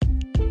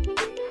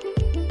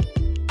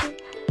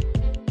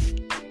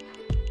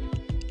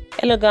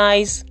Hello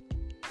guys,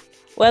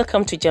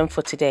 welcome to Gem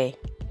for Today.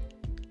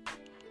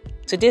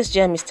 Today's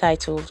gem is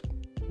titled,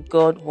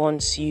 God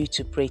wants you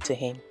to pray to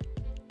Him.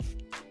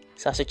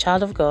 So as a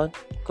child of God,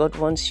 God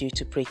wants you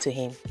to pray to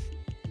Him.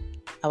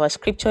 Our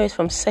scripture is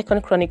from 2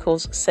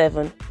 Chronicles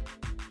 7:14.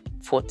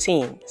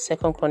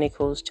 2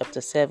 Chronicles chapter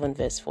 7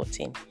 verse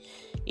 14.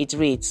 It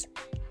reads,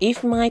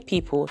 If my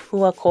people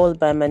who are called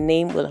by my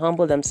name will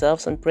humble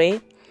themselves and pray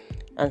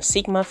and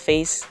seek my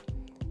face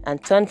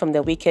and turn from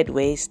their wicked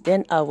ways,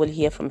 then I will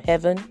hear from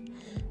heaven,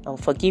 I will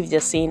forgive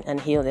their sin and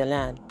heal their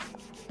land.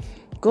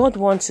 God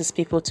wants His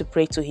people to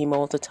pray to Him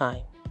all the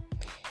time,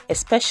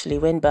 especially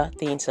when bad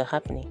things are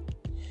happening.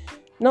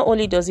 Not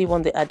only does He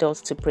want the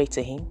adults to pray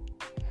to Him,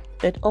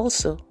 but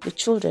also the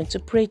children to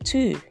pray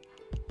too.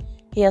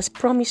 He has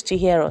promised to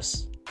hear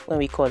us when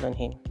we call on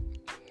Him.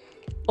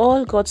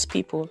 All God's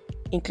people,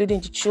 including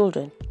the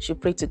children,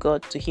 should pray to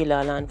God to heal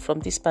our land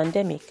from this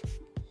pandemic.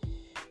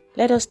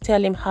 Let us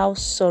tell Him how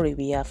sorry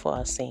we are for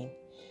our sin,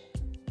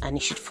 and He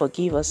should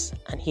forgive us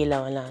and heal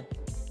our land.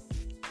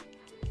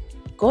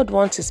 God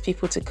wants His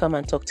people to come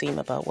and talk to Him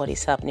about what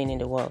is happening in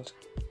the world,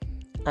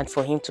 and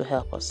for Him to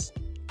help us.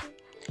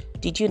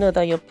 Did you know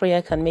that your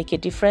prayer can make a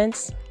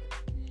difference?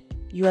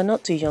 You are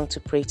not too young to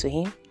pray to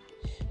Him.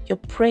 Your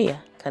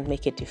prayer can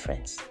make a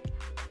difference.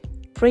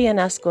 Pray and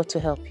ask God to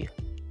help you,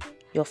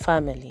 your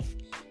family,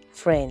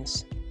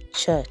 friends,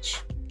 church,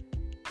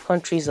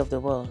 countries of the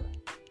world,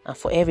 and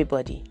for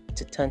everybody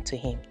to turn to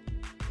Him.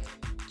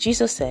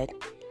 Jesus said,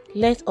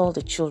 Let all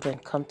the children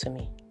come to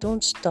me.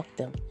 Don't stop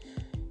them.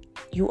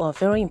 You are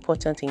very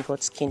important in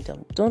God's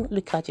kingdom. Don't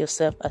look at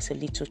yourself as a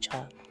little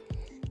child.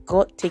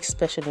 God takes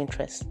special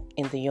interest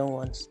in the young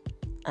ones,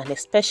 and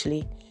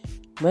especially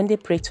when they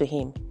pray to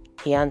Him,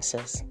 He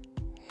answers.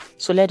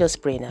 So let us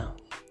pray now.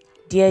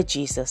 Dear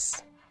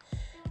Jesus,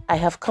 I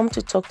have come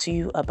to talk to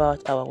you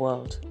about our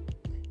world.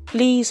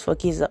 Please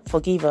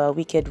forgive our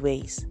wicked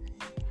ways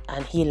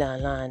and heal our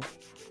land.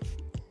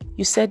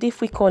 You said if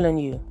we call on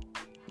you,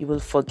 you will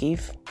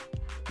forgive,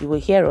 you will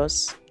hear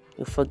us,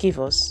 you forgive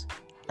us,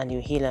 and you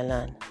heal our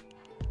land.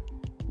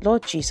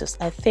 Lord Jesus,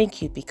 I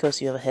thank you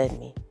because you have heard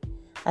me.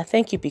 I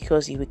thank you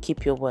because you will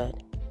keep your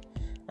word.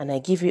 And I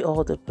give you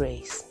all the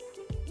praise.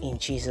 In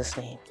Jesus'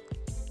 name,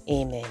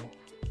 amen.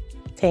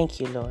 Thank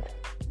you, Lord.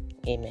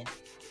 Amen.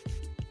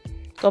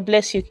 God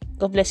bless you.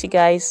 God bless you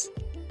guys.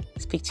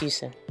 Speak to you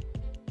soon.